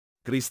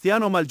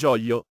Cristiano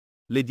Malgioglio,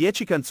 le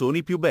 10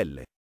 canzoni più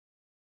belle.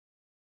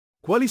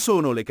 Quali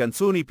sono le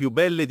canzoni più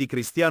belle di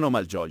Cristiano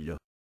Malgioglio?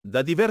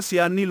 Da diversi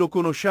anni lo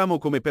conosciamo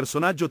come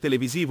personaggio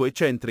televisivo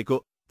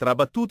eccentrico, tra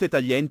battute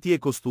taglienti e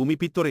costumi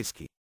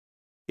pittoreschi.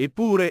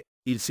 Eppure,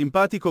 il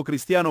simpatico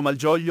Cristiano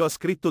Malgioglio ha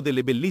scritto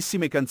delle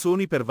bellissime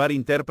canzoni per vari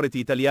interpreti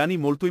italiani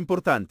molto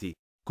importanti,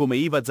 come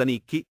Iva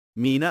Zanicchi,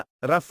 Mina,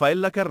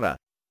 Raffaella Carrà,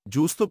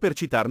 giusto per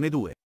citarne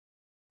due.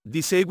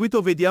 Di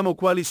seguito vediamo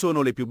quali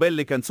sono le più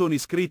belle canzoni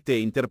scritte e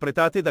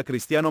interpretate da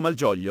Cristiano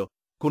Malgioglio,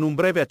 con un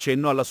breve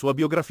accenno alla sua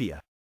biografia.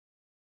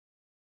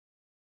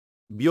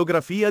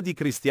 Biografia di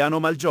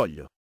Cristiano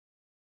Malgioglio.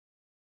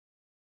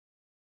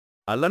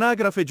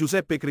 All'anagrafe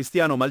Giuseppe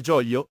Cristiano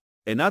Malgioglio,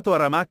 è nato a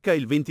Ramacca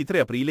il 23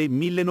 aprile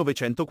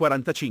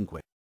 1945.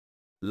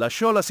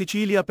 Lasciò la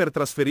Sicilia per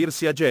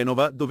trasferirsi a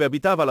Genova, dove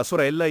abitava la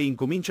sorella, e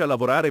incomincia a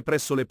lavorare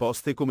presso le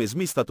poste come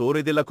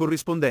smistatore della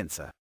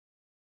corrispondenza.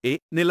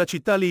 E, nella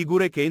città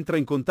ligure, che entra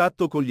in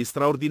contatto con gli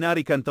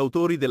straordinari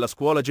cantautori della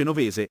scuola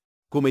genovese,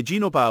 come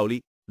Gino Paoli,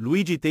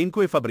 Luigi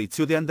Tenco e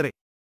Fabrizio De André.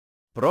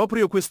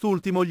 Proprio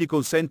quest'ultimo gli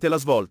consente la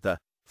svolta,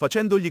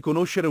 facendogli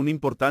conoscere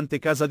un'importante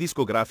casa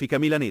discografica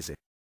milanese.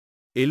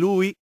 E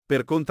lui,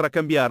 per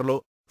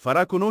contraccambiarlo,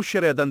 farà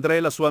conoscere ad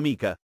André la sua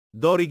amica,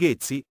 Dori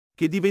Ghezzi,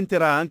 che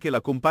diventerà anche la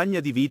compagna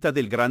di vita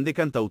del grande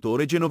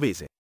cantautore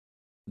genovese.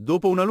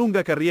 Dopo una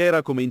lunga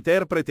carriera come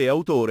interprete e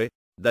autore,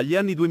 dagli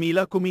anni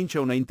 2000 comincia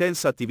una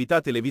intensa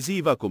attività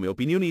televisiva come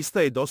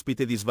opinionista ed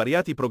ospite di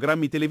svariati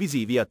programmi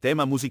televisivi a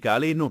tema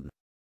musicale e non.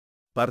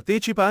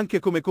 Partecipa anche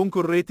come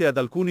concorrente ad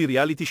alcuni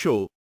reality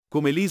show,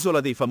 come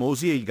l'Isola dei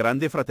Famosi e il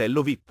Grande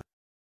Fratello VIP.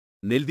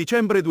 Nel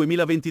dicembre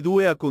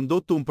 2022 ha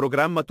condotto un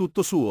programma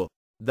tutto suo,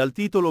 dal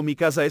titolo Mi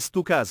casa es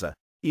tu casa,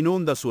 in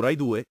onda su Rai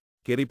 2,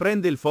 che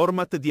riprende il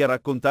format di A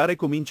raccontare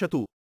comincia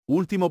tu,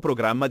 ultimo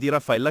programma di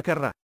Raffaella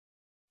Carrà.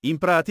 In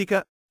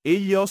pratica,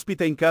 egli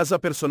ospita in casa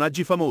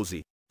personaggi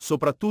famosi,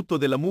 soprattutto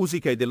della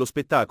musica e dello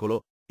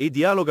spettacolo, e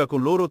dialoga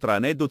con loro tra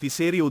aneddoti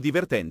seri o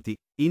divertenti,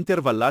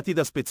 intervallati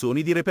da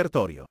spezzoni di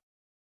repertorio.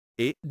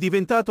 E,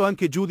 diventato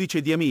anche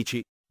giudice di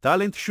Amici,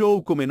 talent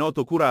show come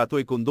noto curato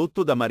e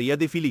condotto da Maria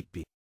De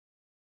Filippi.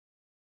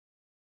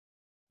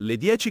 Le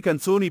 10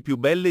 canzoni più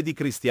belle di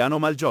Cristiano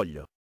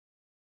Malgioglio.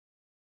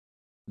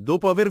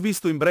 Dopo aver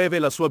visto in breve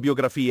la sua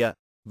biografia,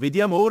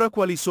 vediamo ora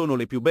quali sono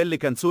le più belle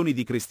canzoni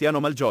di Cristiano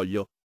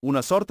Malgioglio,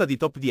 una sorta di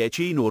top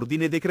 10 in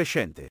ordine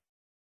decrescente.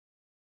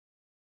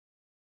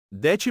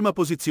 10ª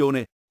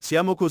posizione,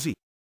 Siamo così.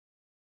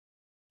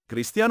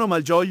 Cristiano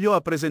Malgioglio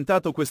ha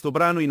presentato questo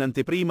brano in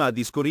anteprima a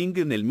Disco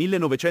Ring nel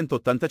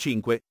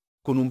 1985,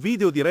 con un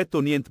video diretto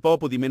nient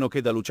poco di meno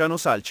che da Luciano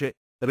Salce,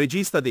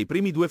 regista dei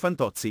primi due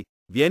Fantozzi,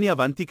 Vieni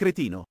avanti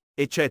cretino,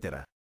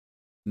 eccetera.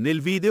 Nel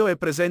video è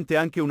presente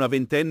anche una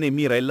ventenne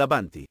Mirella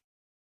Banti.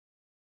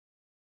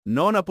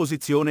 9ª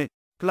posizione,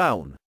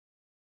 Clown.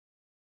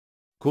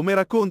 Come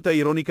racconta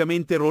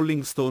ironicamente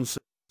Rolling Stones,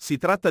 si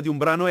tratta di un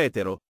brano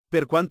etero,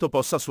 per quanto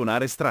possa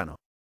suonare strano.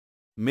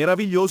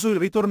 Meraviglioso il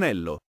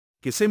ritornello,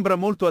 che sembra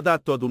molto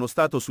adatto ad uno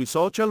stato sui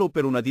social o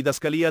per una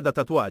didascalia da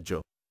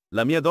tatuaggio.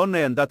 La mia donna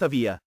è andata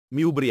via,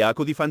 mi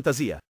ubriaco di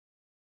fantasia.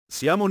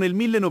 Siamo nel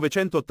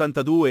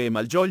 1982 e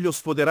Malgioglio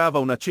sfoderava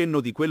un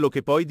accenno di quello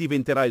che poi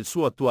diventerà il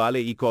suo attuale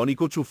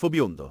iconico ciuffo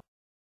biondo.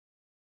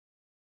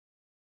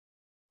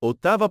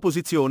 8ª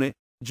posizione,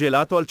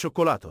 Gelato al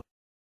cioccolato.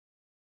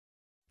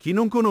 Chi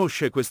non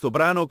conosce questo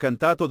brano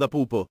cantato da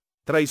Pupo,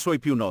 tra i suoi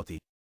più noti?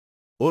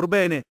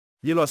 Orbene,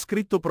 glielo ha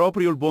scritto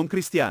proprio il buon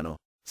Cristiano,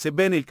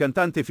 sebbene il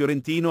cantante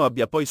fiorentino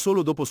abbia poi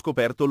solo dopo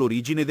scoperto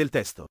l'origine del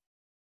testo.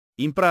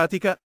 In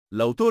pratica,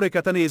 l'autore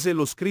catanese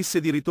lo scrisse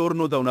di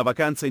ritorno da una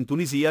vacanza in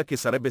Tunisia che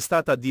sarebbe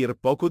stata a dir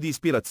poco di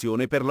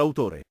ispirazione per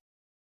l'autore.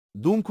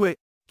 Dunque,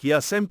 chi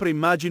ha sempre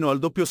immagino al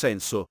doppio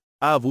senso,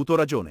 ha avuto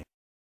ragione.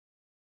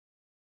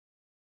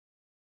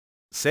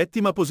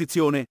 7ª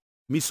posizione,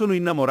 Mi sono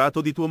innamorato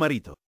di tuo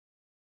marito.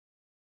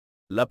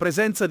 La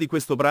presenza di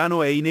questo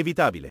brano è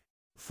inevitabile.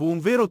 Fu un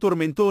vero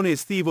tormentone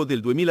estivo del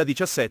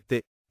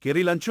 2017, che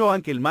rilanciò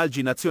anche il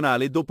Malgi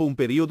nazionale dopo un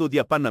periodo di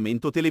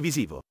appannamento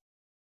televisivo.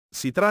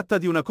 Si tratta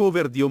di una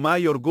cover di O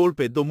Maior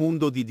Golpe do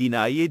Mundo di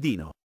Dinai e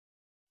Dino.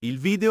 Il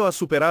video ha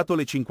superato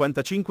le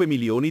 55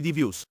 milioni di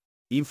views.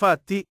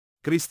 Infatti,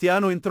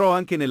 Cristiano entrò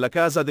anche nella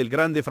casa del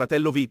Grande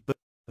Fratello VIP,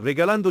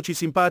 regalandoci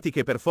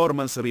simpatiche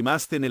performance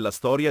rimaste nella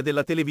storia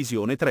della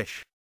televisione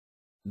trash.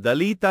 Da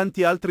lì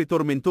tanti altri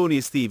tormentoni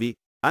estivi,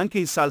 anche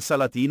in salsa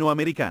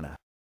latino-americana.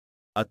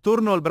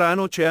 Attorno al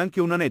brano c'è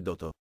anche un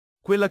aneddoto.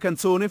 Quella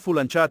canzone fu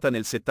lanciata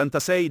nel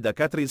 76 da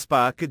Catherine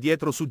Spaak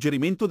dietro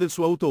suggerimento del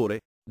suo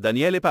autore,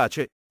 Daniele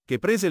Pace, che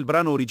prese il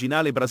brano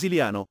originale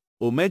brasiliano,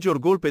 O Maior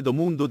Golpe do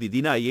Mundo di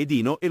Dinai e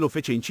Dino, e lo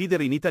fece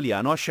incidere in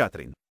italiano a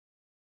Shatrin.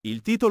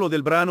 Il titolo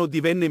del brano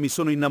divenne Mi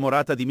sono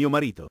innamorata di mio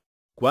marito.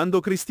 Quando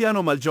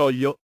Cristiano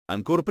Malgioglio,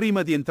 ancor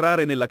prima di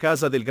entrare nella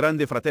casa del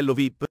Grande Fratello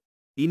VIP,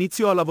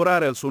 iniziò a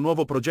lavorare al suo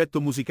nuovo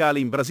progetto musicale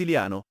in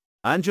brasiliano,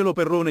 Angelo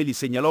Perrone gli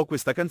segnalò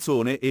questa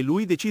canzone e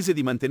lui decise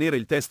di mantenere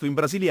il testo in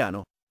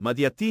brasiliano, ma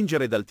di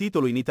attingere dal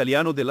titolo in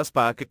italiano della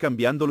Spaak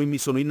cambiandolo in Mi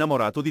sono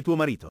innamorato di tuo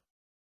marito.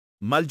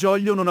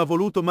 Malgioglio non ha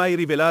voluto mai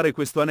rivelare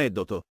questo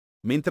aneddoto,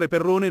 mentre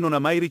Perrone non ha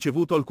mai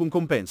ricevuto alcun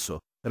compenso,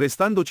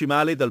 restandoci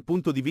male dal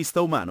punto di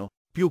vista umano,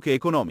 più che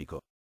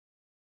economico.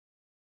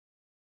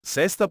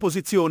 Sesta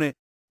posizione.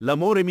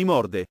 L'amore mi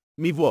morde,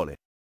 mi vuole.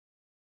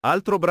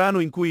 Altro brano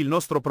in cui il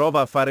nostro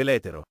prova a fare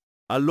l'etero.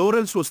 Allora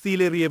il suo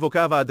stile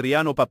rievocava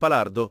Adriano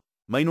Pappalardo,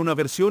 ma in una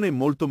versione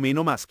molto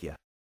meno maschia.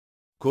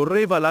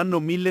 Correva l'anno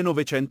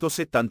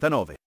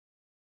 1979.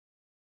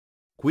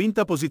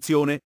 Quinta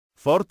posizione.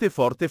 Forte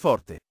forte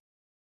forte.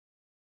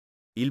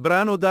 Il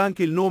brano dà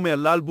anche il nome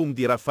all'album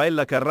di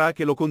Raffaella Carrà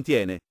che lo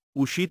contiene,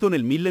 uscito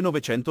nel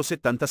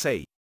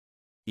 1976.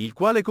 Il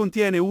quale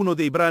contiene uno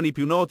dei brani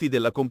più noti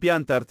della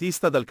compianta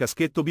artista dal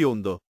caschetto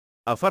biondo,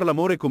 A far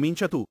l'amore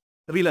comincia tu,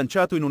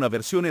 rilanciato in una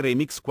versione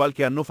remix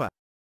qualche anno fa.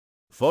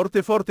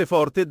 Forte forte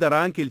forte darà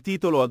anche il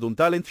titolo ad un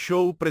talent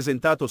show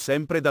presentato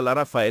sempre dalla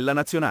Raffaella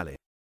Nazionale.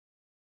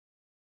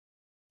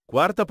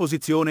 Quarta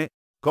posizione.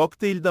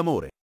 Cocktail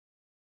d'amore.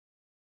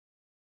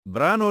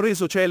 Brano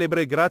reso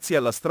celebre grazie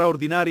alla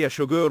straordinaria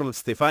showgirl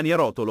Stefania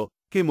Rotolo,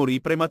 che morì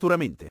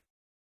prematuramente.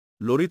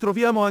 Lo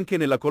ritroviamo anche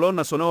nella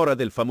colonna sonora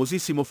del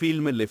famosissimo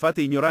film Le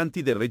fate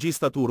ignoranti del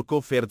regista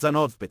turco Ferzan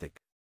Özpetek.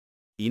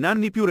 In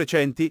anni più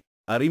recenti,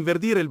 a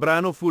rinverdire il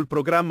brano fu il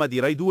programma di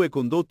Rai 2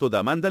 condotto da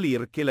Amanda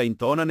Lear che la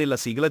intona nella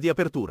sigla di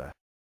apertura.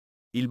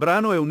 Il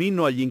brano è un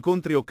inno agli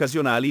incontri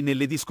occasionali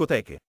nelle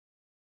discoteche.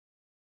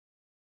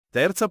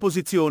 Terza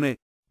posizione.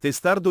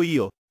 Testardo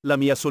io, la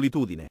mia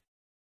solitudine.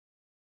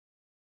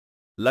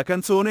 La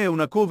canzone è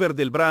una cover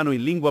del brano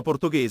in lingua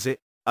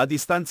portoghese, A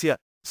distanza,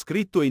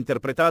 scritto e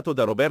interpretato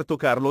da Roberto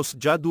Carlos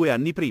già 2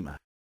 anni prima.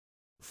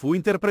 Fu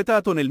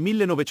interpretato nel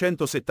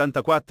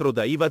 1974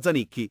 da Iva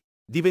Zanicchi,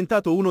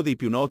 diventato uno dei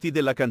più noti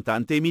della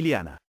cantante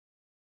emiliana.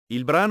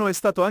 Il brano è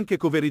stato anche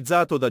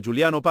coverizzato da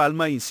Giuliano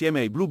Palma insieme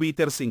ai Blue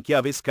Beaters in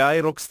chiave ska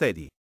e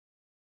rocksteady.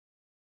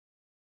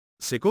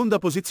 Seconda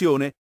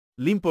posizione.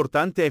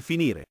 L'importante è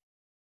finire.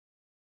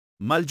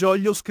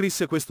 Malgioglio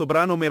scrisse questo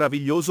brano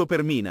meraviglioso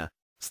per Mina,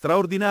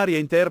 straordinaria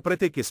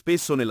interprete che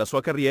spesso nella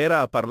sua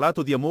carriera ha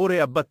parlato di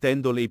amore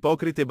abbattendo le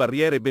ipocrite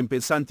barriere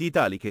benpensanti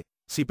italiche,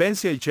 si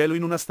pensi al cielo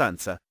in una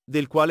stanza,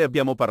 del quale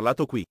abbiamo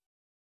parlato qui.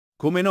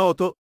 Come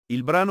noto,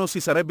 il brano si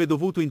sarebbe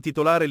dovuto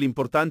intitolare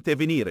L'importante è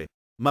venire,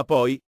 ma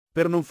poi,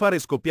 per non fare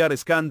scoppiare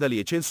scandali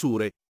e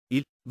censure,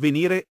 il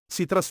venire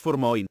si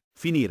trasformò in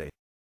finire.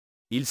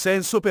 Il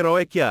senso però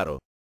è chiaro.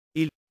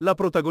 La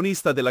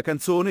protagonista della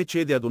canzone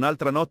cede ad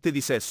un'altra notte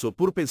di sesso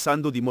pur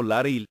pensando di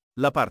mollare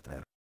la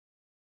partner.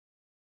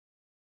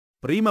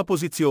 Prima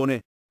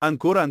posizione.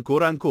 Ancora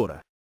ancora ancora.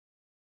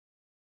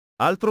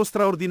 Altro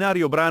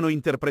straordinario brano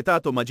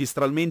interpretato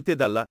magistralmente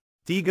dalla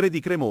Tigre di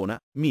Cremona,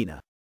 Mina.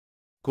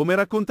 Come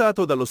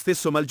raccontato dallo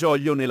stesso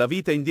Malgioglio nella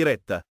vita in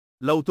diretta,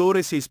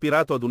 l'autore si è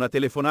ispirato ad una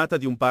telefonata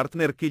di un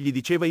partner che gli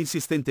diceva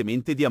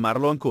insistentemente di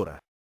amarlo ancora.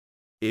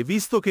 E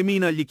visto che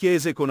Mina gli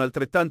chiese con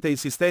altrettanta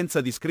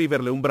insistenza di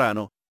scriverle un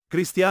brano,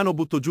 Cristiano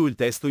buttò giù il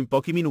testo in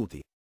pochi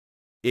minuti.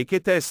 E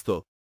che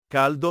testo!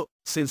 Caldo,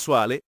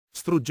 sensuale,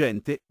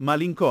 struggente,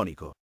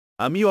 malinconico.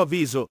 A mio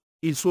avviso,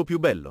 il suo più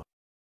bello.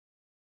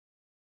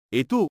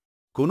 E tu,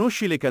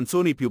 conosci le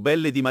canzoni più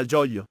belle di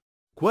Malgioglio?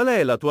 Qual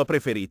è la tua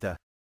preferita?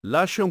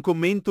 Lascia un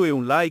commento e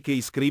un like e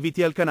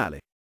iscriviti al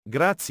canale.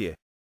 Grazie.